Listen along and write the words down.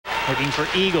looking for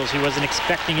Eagles. He wasn't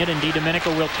expecting it, and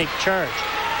DiDomenico will take charge.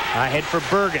 Ahead for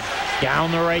Bergen.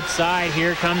 Down the right side.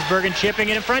 Here comes Bergen chipping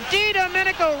it in front.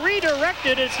 DiDomenico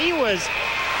redirected as he was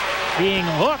being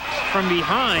hooked from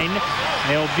behind.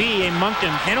 There'll be a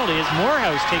Moncton penalty as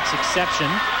Morehouse takes exception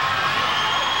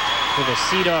to the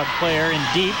Sea Dog player in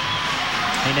deep.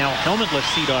 A now helmetless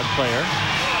Sea Dog player.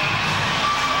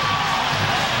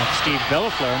 Steve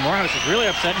Bellafleur. Morehouse is really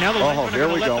upset. Now the linesmen are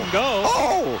going to let them go.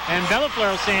 And Bellafleur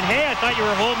was saying, hey, I thought you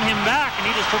were holding him back, and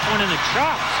he just took one in the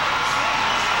chops.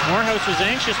 Morehouse was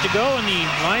anxious to go, and the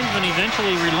linesman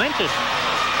eventually relented.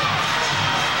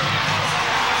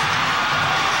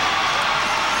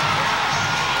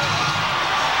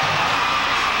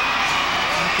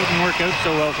 That didn't work out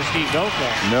so well for Steve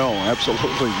Bellafleur. No,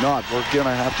 absolutely not. We're going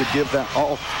to have to give that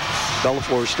all.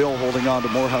 Bellafleur is still holding on to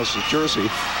Morehouse's jersey.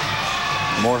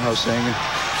 Morehouse saying,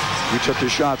 you took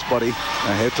your shots, buddy.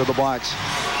 Ahead to the box.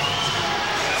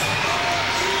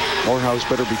 Morehouse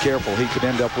better be careful. He could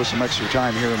end up with some extra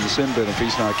time here in the sin bin if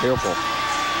he's not careful.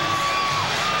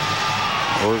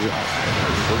 We're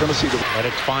going to see the... But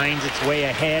it finds its way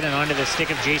ahead and onto the stick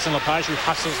of Jason Lepage, who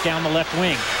hustles down the left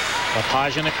wing.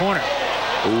 Lepage in the corner.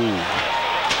 Ooh.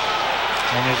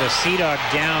 And there's a Sea Dog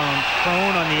down,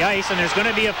 prone on the ice, and there's going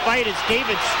to be a fight as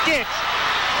David Stitch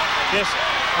just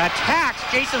attacks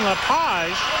Jason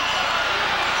Lepage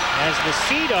as the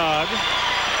Sea Dog,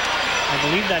 I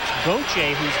believe that's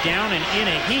Gauthier, who's down and in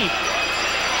a heap.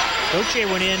 Gauthier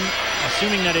went in,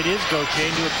 assuming that it is Gauthier,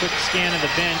 and do a quick scan of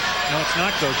the bench. No, it's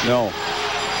not Gauthier. No.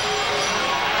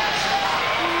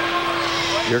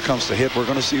 Here comes the hit. We're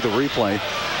going to see the replay.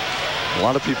 A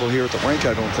lot of people here at the rink,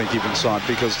 I don't think, even saw it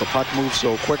because the puck moved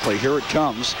so quickly. Here it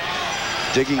comes.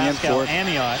 Digging Pascal in for it.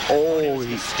 Amiot. Oh,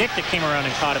 the stick that came around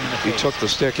and caught him in the face. He took the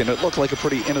stick, and it looked like a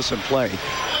pretty innocent play.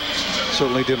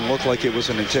 Certainly didn't look like it was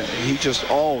an intent. He just,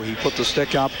 he put the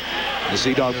stick up. The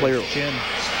Sea Dog player.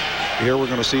 Here we're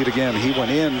going to see it again. He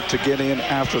went in to get in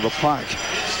after the puck.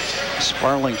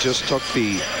 Sparling just took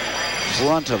the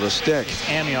front of the stick.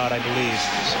 Amiot, I believe.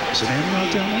 Is it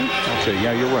Amiot down there? Okay,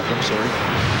 yeah, you're right. I'm sorry.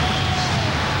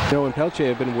 Joe and Pelche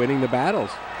have been winning the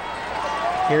battles.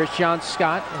 Here's John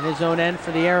Scott in his own end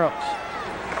for the Arrows.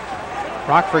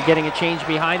 Rockford getting a change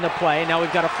behind the play. Now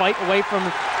we've got a fight away from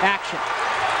action.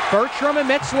 Bertram and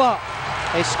Mitch Love.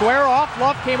 They square off.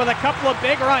 Love came with a couple of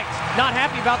big rights. Not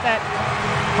happy about that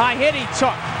high hit he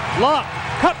took. Love,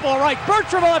 couple of right.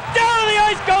 Bertram left. Down to the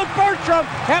ice goes Bertram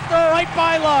after a right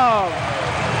by Love.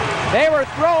 They were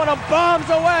throwing them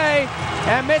bombs away.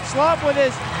 And Mitch Love with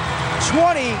his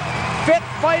 25th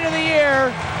fight of the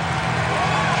year,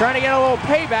 trying to get a little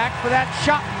payback for that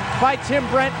shot by Tim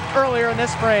Brent earlier in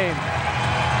this frame.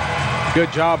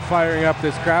 Good job firing up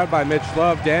this crowd by Mitch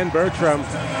Love. Dan Bertram,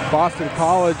 Boston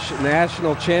College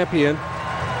national champion.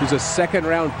 He's a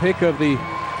second-round pick of the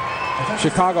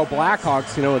Chicago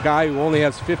Blackhawks. You know, a guy who only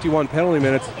has 51 penalty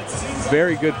minutes.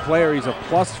 Very good player. He's a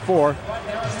 +4.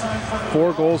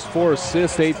 4 goals, 4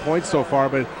 assists, 8 points so far.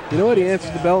 But you know what? He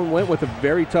answered the bell and went with a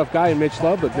very tough guy in Mitch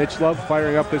Love. But Mitch Love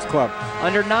firing up this club.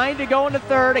 Under 9 to go in the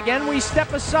third. Again, we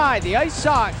step aside. The Ice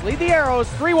Sox lead the Arrows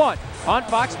 3-1 on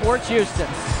Fox Sports Houston.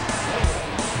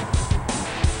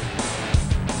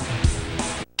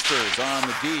 On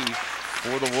the D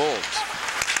for the Wolves.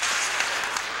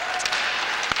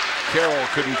 Carroll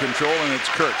couldn't control, and it's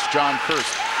Kurtz. John Kurtz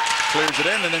clears it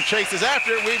in and then chases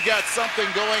after it. We've got something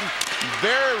going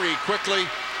very quickly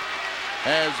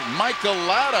as Michael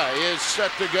Latta is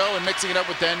set to go and mixing it up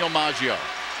with Daniel Maggio.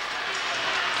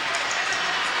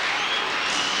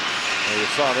 Well, you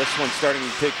saw this one starting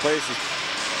to take place.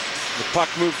 The puck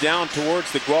moved down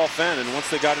towards the Guelph end, and once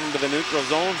they got into the neutral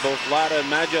zone, both Latta and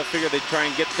Maggio figured they'd try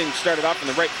and get things started off on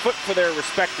the right foot for their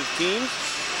respective teams.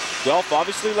 Guelph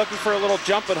obviously looking for a little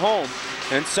jump at home,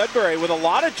 and Sudbury with a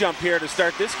lot of jump here to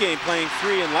start this game, playing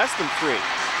 3 and less than 3.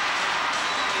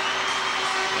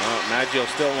 Well, Maggio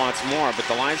still wants more, but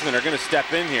the linesmen are going to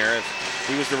step in here as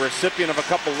he was the recipient of a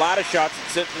couple Latta shots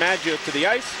that sent Maggio to the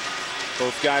ice.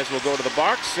 Both guys will go to the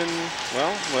box, and,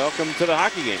 well, welcome to the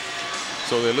hockey game.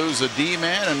 So they lose a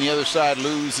D-man, and the other side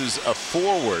loses a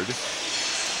forward.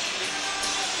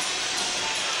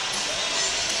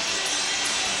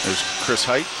 There's Chris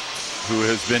Height, who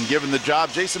has been given the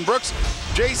job. Jason Brooks.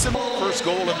 Jason, first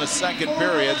goal in the second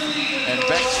period, and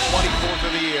Banks 24th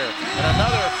of the year. And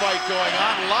another fight going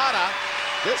on. Latta,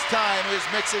 this time, is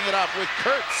mixing it up with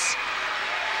Kurtz.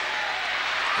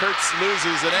 Kurtz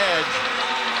loses an edge.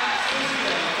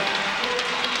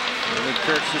 And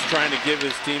Kurtz just trying to give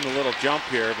his team a little jump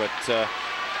here, but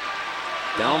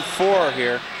down 4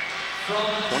 here.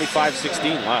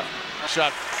 25-16 left.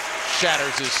 Shot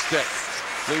shatters his stick.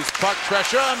 Loose puck.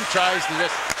 Tresham tries to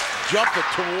just jump it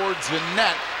towards the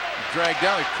net. Dragged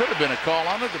down. It could have been a call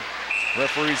on it. The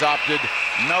referees opted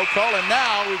no call. And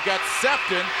now we've got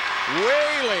Sefton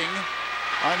wailing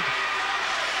on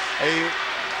a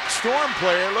Storm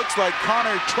player. Looks like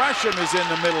Connor Tresham is in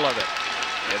the middle of it.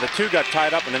 Yeah, the two got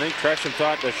tied up, and I think Tresham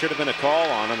thought there should have been a call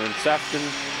on him, and Sefton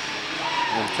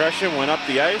and Tresham went up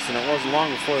the ice, and it wasn't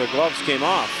long before the gloves came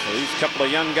off. So these couple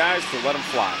of young guys to let them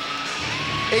fly.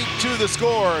 8-2 the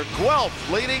score. Guelph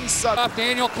leading Sutton.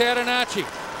 Daniel Catenacci.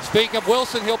 Speaking of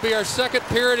Wilson, he'll be our second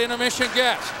period intermission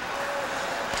guest.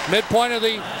 Midpoint of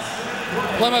the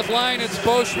Plymouth line, it's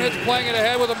Bo Schmitz playing it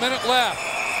ahead with a minute left.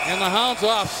 And the Hounds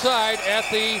offside at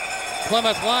the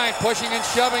Plymouth line, pushing and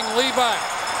shoving Levi.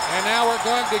 And now we're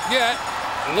going to get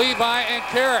Levi and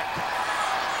Carrick.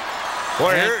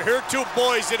 Boy, here are two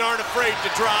boys that aren't afraid to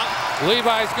drop.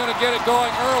 Levi's going to get it going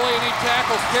early, and he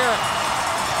tackles Carrick.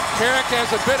 Carrick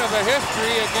has a bit of a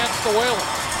history against the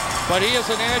Whalers, but he is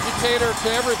an agitator to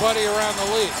everybody around the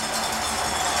league.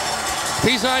 If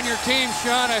he's on your team,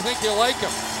 Sean, I think you like him.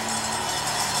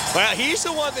 Well, he's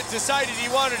the one that decided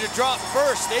he wanted to drop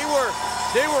first. They were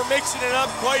mixing it up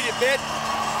quite a bit,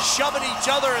 shoving each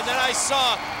other, and then I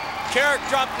saw Carrick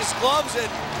dropped his gloves,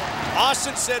 and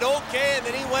Austin said okay, and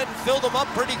then he went and filled them up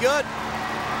pretty good.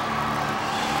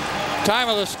 Time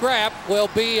of the scrap will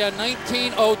be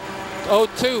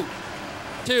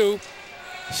 19:02.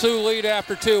 Sioux lead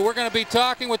after 2. We're going to be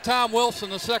talking with Tom Wilson,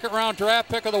 the second-round draft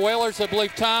pick of the Whalers. I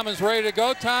believe Tom is ready to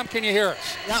go. Tom, can you hear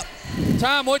us? Yep.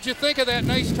 Tom, what'd you think of that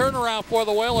nice turnaround for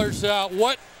the Whalers?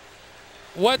 What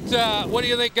do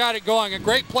you think got it going? A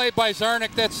great play by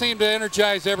Zarnik that seemed to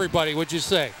energize everybody, would you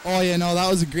say? Oh, yeah, no, that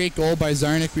was a great goal by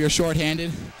Zarnik. We were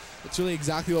shorthanded. It's really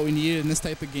exactly what we needed in this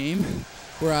type of game.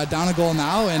 We're down a goal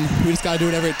now, and we just got to do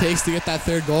whatever it takes to get that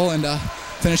third goal and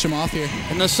finish him off here.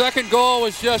 And the second goal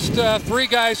was just 3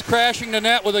 guys crashing the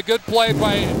net with a good play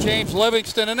by James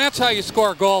Livingston, and that's how you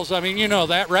score goals. I mean, you know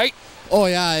that, right? Oh,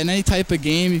 yeah, in any type of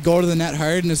game, you go to the net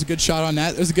hard and there's a good shot on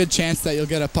net. There's a good chance that you'll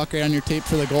get a puck right on your tape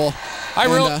for the goal.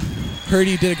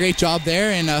 Hurdy did a great job there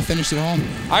and finished it home.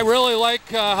 I really like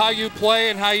how you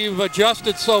play and how you've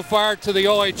adjusted so far to the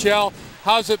OHL.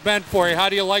 How's it been for you? How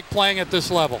do you like playing at this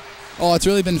level? Oh, it's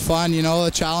really been fun, you know,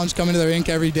 a challenge coming to the rink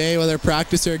every day, whether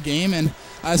practice or a game, and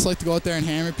I just like to go out there and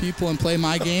hammer people and play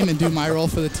my game and do my role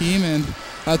for the team, and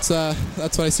that's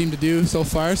what I seem to do so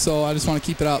far, so I just want to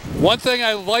keep it up. One thing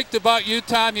I liked about you,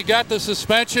 Tom, you got the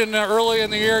suspension early in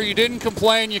the year. You didn't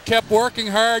complain. You kept working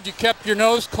hard. You kept your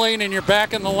nose clean, and you're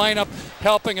back in the lineup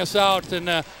helping us out.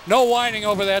 And no whining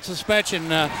over that suspension.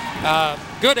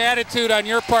 Good attitude on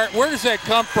your part. Where does that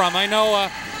come from? I know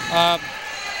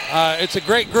it's a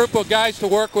great group of guys to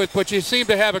work with, but you seem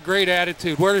to have a great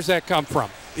attitude. Where does that come from?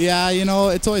 Yeah, you know,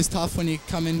 it's always tough when you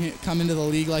come into the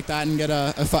league like that and get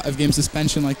a 5-game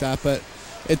suspension like that, but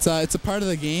it's a part of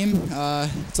the game.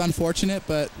 It's unfortunate,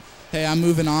 but hey, I'm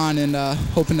moving on and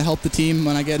hoping to help the team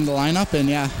when I get in the lineup, and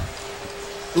yeah.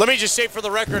 Let me just say for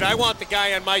the record, I want the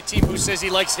guy on my team who says he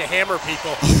likes to hammer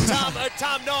people.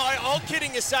 Tom, no, all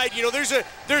kidding aside, you know, there's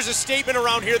a statement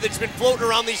around here that's been floating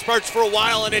around these parts for a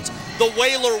while, and it's the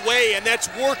Whaler way, and that's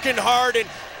working hard and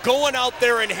going out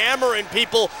there and hammering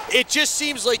people. It just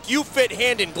seems like you fit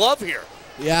hand in glove here.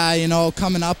 Yeah, you know,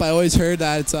 coming up, I always heard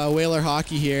that it's Whaler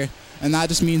hockey here, and that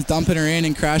just means dumping her in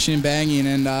and crashing and banging,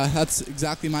 and that's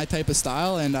exactly my type of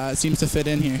style, and it seems to fit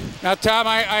in here. Now, Tom,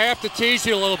 I have to tease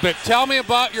you a little bit. Tell me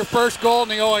about your first goal in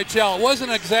the OHL. It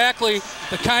wasn't exactly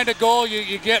the kind of goal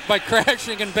you get by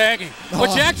crashing and banging,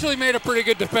 but you actually made a pretty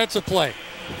good defensive play.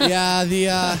 Yeah,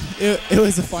 it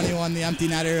was a funny one, the empty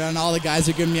netter, and all the guys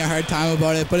are giving me a hard time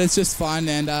about it, but it's just fun,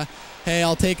 and hey,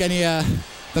 I'll take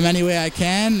them any way I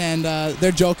can, and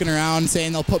they're joking around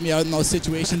saying they'll put me out in those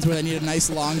situations where they need a nice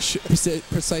long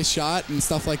precise shot and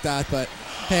stuff like that, but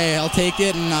hey, I'll take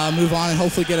it and move on and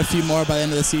hopefully get a few more by the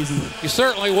end of the season. You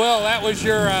certainly will. That was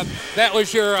your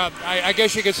I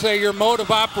guess you could say your mode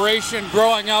of operation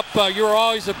growing up. You were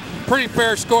always a pretty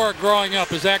fair scorer growing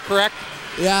up, is that correct?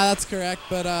 Yeah, that's correct,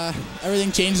 but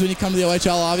everything changes when you come to the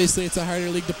OHL. Obviously, it's a harder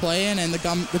league to play in, and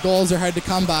the goals are hard to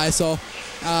come by, so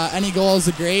any goals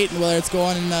are great, whether it's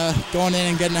going in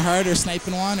and getting it hard or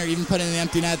sniping one or even putting in the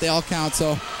empty net, they all count,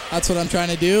 so that's what I'm trying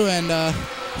to do, and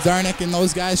Zarnik and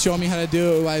those guys show me how to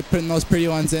do it by putting those pretty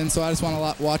ones in, so I just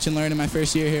want to watch and learn in my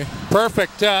first year here.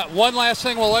 Perfect. One last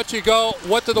thing, we'll let you go.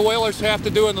 What do the Whalers have to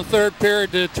do in the third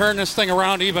period to turn this thing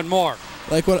around even more?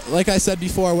 like I said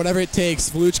before, whatever it takes.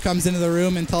 Vluch comes into the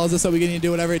room and tells us that we need to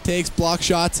do whatever it takes. Block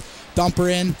shots, dump her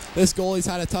in. This goalie's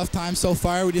had a tough time so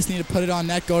far. We just need to put it on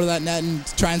net, go to that net, and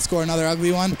try and score another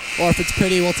ugly one. Or if it's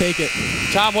pretty, we'll take it.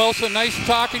 Tom Wilson, nice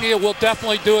talking to you. We'll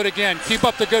definitely do it again. Keep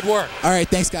up the good work. All right,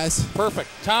 thanks, guys. Perfect.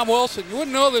 Tom Wilson, you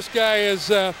wouldn't know this guy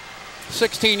is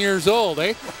 16 years old,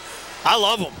 eh? I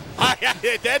love him.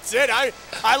 That's it.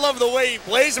 I love the way he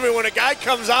plays. I mean, when a guy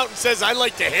comes out and says, I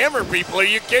like to hammer people, are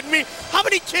you kidding me? How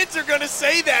many kids are going to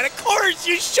say that? Of course,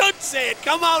 you should say it.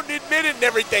 Come out and admit it and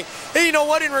everything. Hey, you know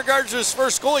what? In regards to his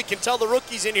first goal, he can tell the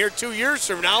rookies in here 2 years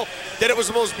from now that it was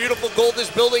the most beautiful goal this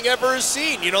building ever has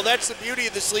seen. You know, that's the beauty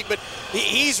of this league. But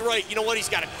he's right. You know what? He's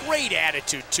got a great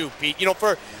attitude, too, Pete. You know,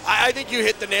 I think you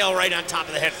hit the nail right on top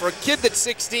of the head. For a kid that's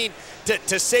 16,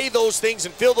 to say those things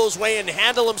and feel those way and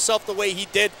handle himself the way he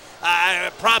did,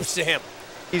 props to him.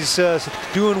 He's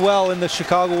doing well in the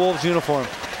Chicago Wolves uniform.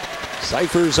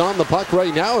 Cyphers on the puck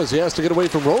right now as he has to get away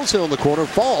from Rosehill in the corner.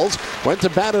 Falls, went to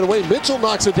bat it away. Mitchell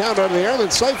knocks it down out of the air.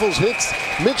 Then Cyphers hits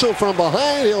Mitchell from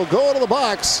behind. He'll go to the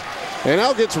box. And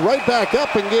now gets right back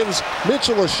up and gives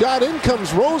Mitchell a shot. In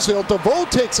comes Rosehill. DeVoe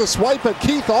takes a swipe at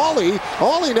Keith Ollie.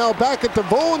 Ollie now back at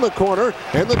DeVoe in the corner.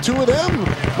 And the two of them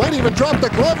might even drop the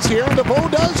gloves here. And DeVoe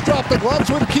does drop the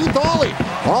gloves with Keith Ollie.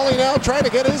 Ollie now trying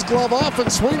to get his glove off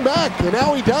and swing back. And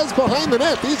now he does behind the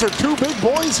net. These are two big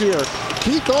boys here.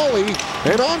 Keith Ollie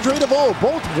and Andre DeVoe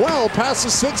both well past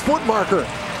the 6-foot marker.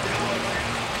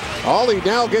 Ollie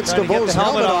now gets DeVoe's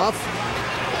helmet off.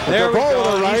 There we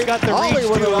go. Right. He's got the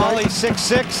reach to Ollie,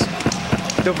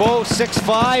 6'6", DeVoe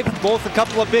 6'5", both a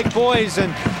couple of big boys.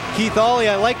 And Keith Ollie,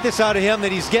 I like this out of him,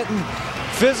 that he's getting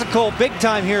physical big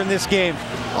time here in this game.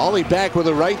 Ollie back with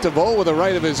a right, DeVoe with a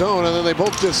right of his own, and then they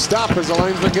both just stop as the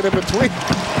linesmen get in between.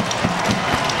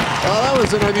 Well, that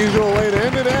was an unusual way to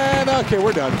end it, and okay,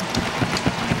 we're done.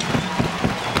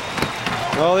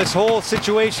 Well, this whole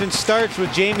situation starts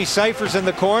with Jamie Cyphers in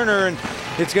the corner, and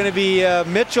it's going to be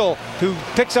Mitchell who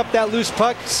picks up that loose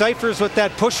puck. Cyphers with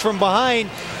that push from behind,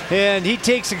 and he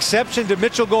takes exception to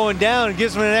Mitchell going down and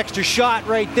gives him an extra shot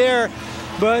right there.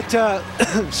 But,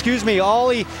 excuse me,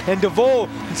 Ollie and DeVoe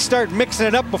start mixing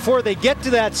it up before they get to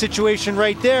that situation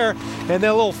right there. And then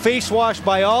a little face wash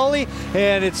by Ollie,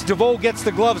 and it's DeVoe gets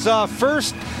the gloves off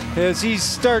first as he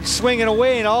starts swinging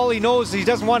away, and Ollie knows he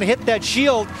doesn't want to hit that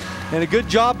shield. And a good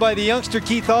job by the youngster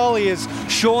Keith Ollie is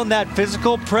showing that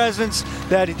physical presence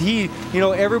that he, you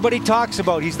know, everybody talks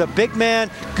about. He's the big man,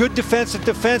 good defensive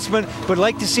defenseman, but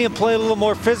like to see him play a little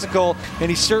more physical, and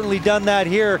he's certainly done that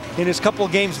here in his couple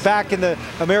of games back in the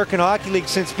American Hockey League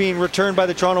since being returned by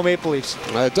the Toronto Maple Leafs.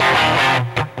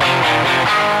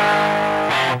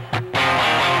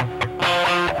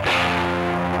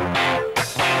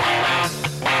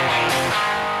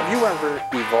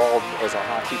 Evolved as a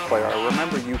hockey player. I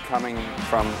remember you coming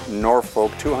from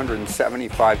Norfolk,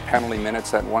 275 penalty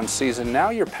minutes that one season. Now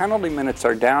your penalty minutes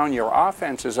are down, your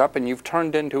offense is up, and you've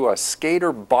turned into a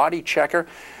skater, body checker.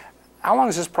 How long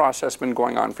has this process been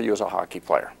going on for you as a hockey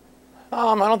player?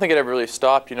 I don't think it ever really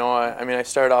stopped. You know, I mean, I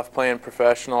started off playing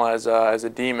professional as a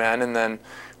D-man, and then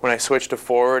when I switched to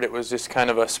forward, it was just kind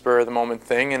of a spur-of-the-moment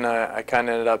thing, and I kind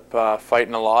of ended up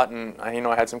fighting a lot. And you know,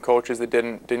 I had some coaches that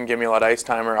didn't give me a lot of ice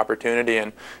time or opportunity.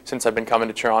 And since I've been coming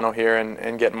to Toronto here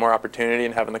and getting more opportunity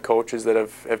and having the coaches that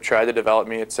have tried to develop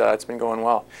me, it's been going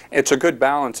well. It's a good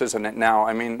balance, isn't it? Now,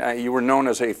 I mean, you were known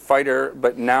as a fighter,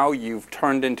 but now you've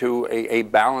turned into a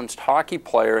balanced hockey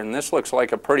player, and this looks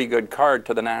like a pretty good card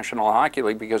to the National Hockey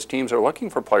League because teams are looking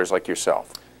for players like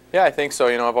yourself. Yeah, I think so.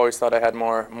 You know, I've always thought I had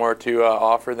more to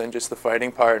offer than just the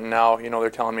fighting part, and now, you know, they're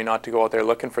telling me not to go out there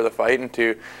looking for the fight and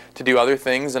to do other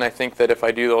things, and I think that if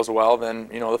I do those well, then,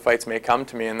 you know, the fights may come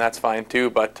to me, and that's fine too,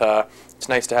 but it's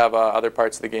nice to have other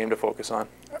parts of the game to focus on.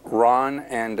 Ron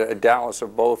and Dallas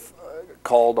have both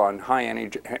called on high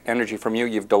energy from you.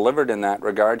 You've delivered in that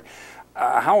regard.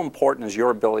 How important is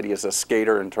your ability as a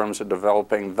skater in terms of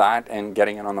developing that and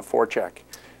getting it on the forecheck?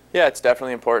 Yeah, it's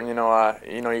definitely important. You know,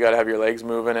 you got to have your legs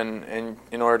moving, and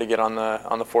in order to get on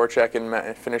the forecheck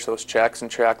and finish those checks and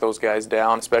track those guys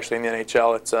down, especially in the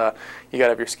NHL, it's you got to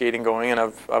have your skating going. And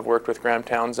I've worked with Graham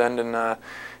Townsend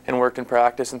and worked in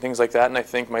practice and things like that. And I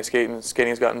think my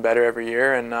skating's gotten better every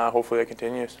year, and hopefully that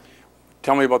continues.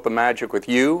 Tell me about the magic with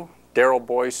you, Daryl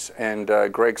Boyce, and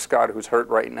Greg Scott, who's hurt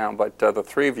right now. But the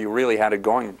three of you really had it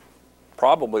going.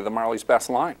 Probably the Marlies' best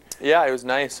line. Yeah, it was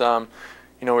nice.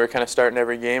 You know, we were kind of starting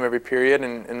every game, every period,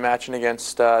 and matching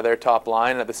against their top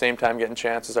line, and at the same time getting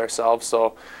chances ourselves.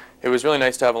 So, it was really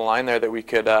nice to have a line there that we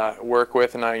could work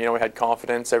with, and you know, we had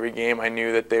confidence every game. I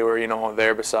knew that they were, you know,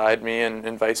 there beside me,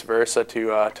 and vice versa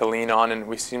to lean on. And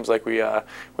we seems like we had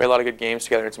a lot of good games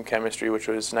together and some chemistry, which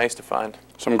was nice to find.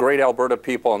 Some great Alberta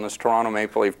people on this Toronto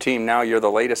Maple Leaf team. Now you're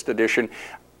the latest addition.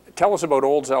 Tell us about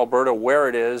Olds, Alberta, where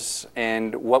it is,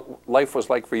 and what life was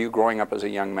like for you growing up as a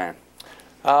young man.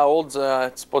 Olds,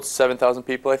 it's about 7,000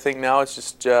 people, I think now. It's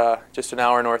just an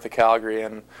hour north of Calgary,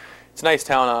 and it's a nice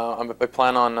town. I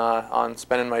plan on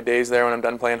spending my days there when I'm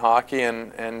done playing hockey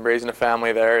and raising a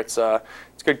family there. It's a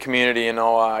good community, you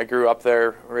know. I grew up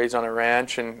there, raised on a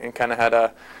ranch, and kind of had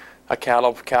a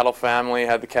cattle family.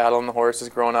 Had the cattle and the horses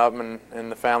growing up,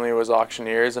 and the family was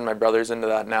auctioneers, and my brother's into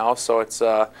that now. So it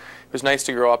was nice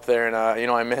to grow up there, and you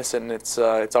know, I miss it, and it's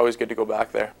always good to go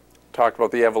back there. Talked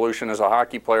about the evolution as a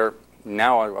hockey player.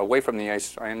 Now away from the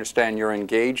ice, I understand you're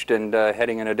engaged and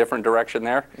heading in a different direction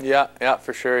there. Yeah,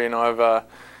 for sure. You know, I've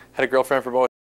had a girlfriend for about